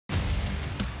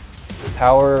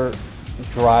Power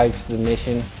drives the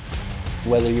mission,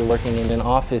 whether you're working in an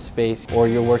office space or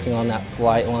you're working on that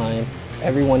flight line.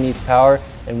 Everyone needs power,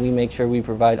 and we make sure we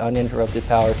provide uninterrupted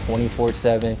power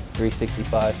 24/7,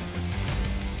 365.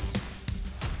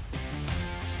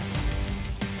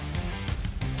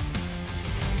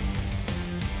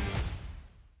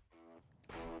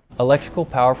 Electrical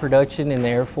power production in the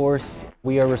Air Force,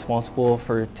 we are responsible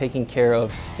for taking care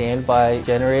of standby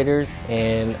generators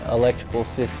and electrical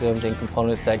systems and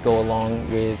components that go along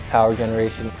with power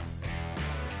generation.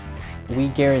 We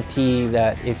guarantee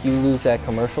that if you lose that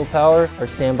commercial power, our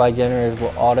standby generators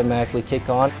will automatically kick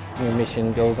on and your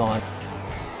mission goes on.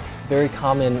 Very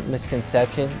common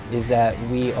misconception is that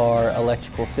we are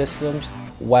electrical systems.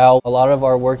 While a lot of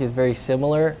our work is very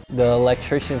similar, the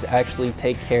electricians actually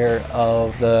take care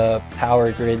of the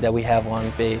power grid that we have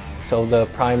on base. So the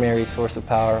primary source of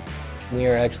power. We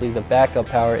are actually the backup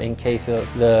power in case of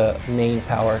the main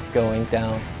power going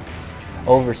down.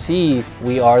 Overseas,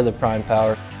 we are the prime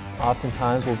power.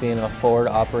 Oftentimes we'll be in a forward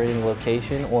operating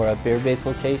location or a beer-based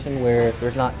location where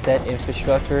there's not set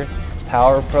infrastructure.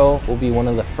 Power Pro will be one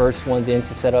of the first ones in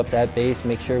to set up that base,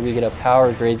 make sure we get a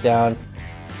power grid down.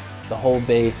 The whole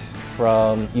base,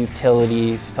 from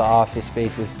utilities to office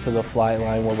spaces to the flight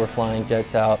line where we're flying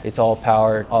jets out, it's all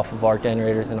powered off of our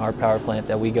generators and our power plant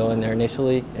that we go in there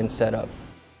initially and set up.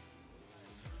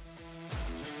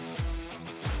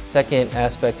 Second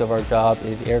aspect of our job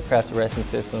is aircraft arresting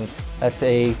systems. That's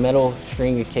a metal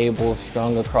string of cables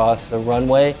strung across the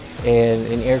runway, and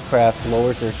an aircraft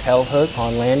lowers their tail hook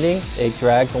on landing. It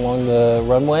drags along the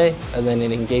runway and then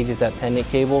it engages that pendant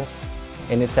cable.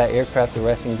 And it's that aircraft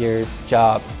arresting gear's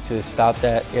job to stop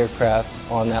that aircraft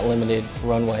on that limited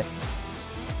runway.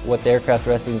 What the aircraft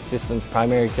arresting system's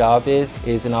primary job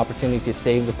is an opportunity to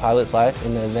save the pilot's life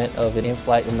in the event of an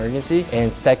in-flight emergency,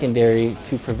 and secondary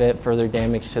to prevent further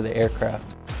damage to the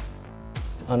aircraft.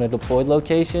 On a deployed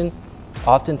location,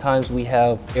 oftentimes we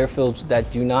have airfields that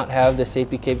do not have the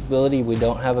safety capability. We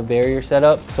don't have a barrier set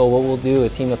up. So what we'll do, a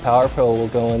team of Power Pro will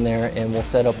go in there and we'll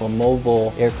set up a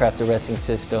mobile aircraft arresting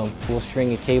system. We'll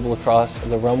string a cable across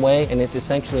the runway, and it's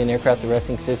essentially an aircraft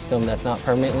arresting system that's not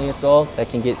permanently installed, that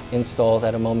can get installed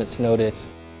at a moment's notice.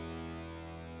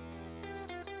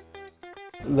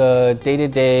 The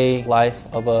day-to-day life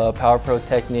of a Power Pro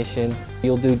technician,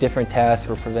 you'll do different tasks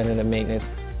for preventative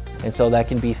maintenance. And so that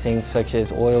can be things such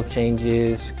as oil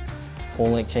changes,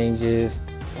 coolant changes,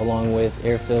 along with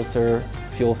air filter,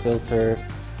 fuel filter.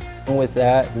 And with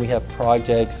that, we have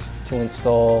projects to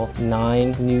install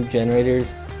 9 new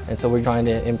generators. And so we're trying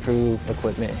to improve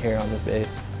equipment here on the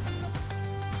base.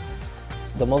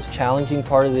 The most challenging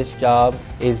part of this job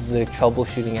is the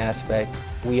troubleshooting aspect.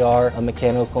 We are a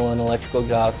mechanical and electrical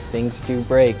job. Things do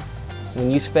break.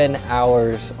 When you spend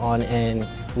hours on end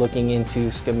looking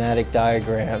into schematic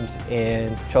diagrams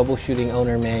and troubleshooting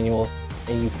owner manuals,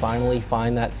 and you finally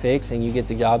find that fix and you get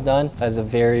the job done, that's a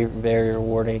very, very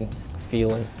rewarding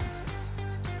feeling.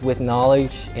 With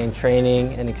knowledge and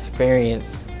training and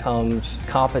experience comes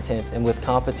competence, and with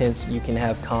competence you can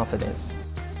have confidence.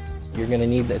 You're going to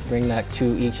need to bring that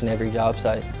to each and every job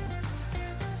site.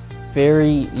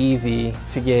 Very easy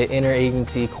to get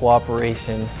interagency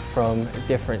cooperation from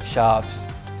different shops,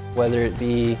 whether it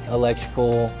be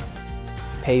electrical,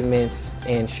 pavements,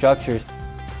 and structures.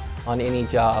 On any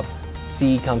job,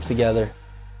 C comes together.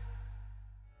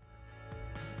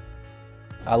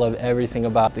 I love everything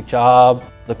about the job,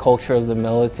 the culture of the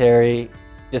military,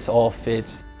 just all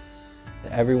fits.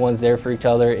 Everyone's there for each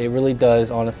other. It really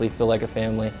does honestly feel like a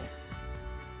family.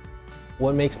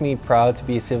 What makes me proud to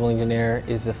be a civil engineer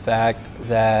is the fact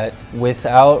that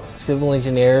without civil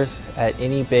engineers at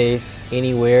any base,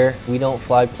 anywhere, we don't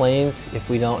fly planes if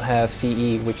we don't have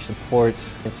CE, which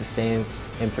supports and sustains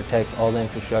and protects all the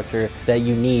infrastructure that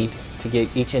you need to get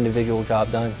each individual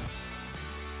job done.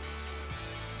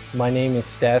 My name is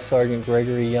Staff Sergeant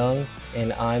Gregory Young,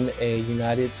 and I'm a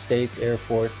United States Air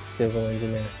Force civil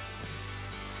engineer.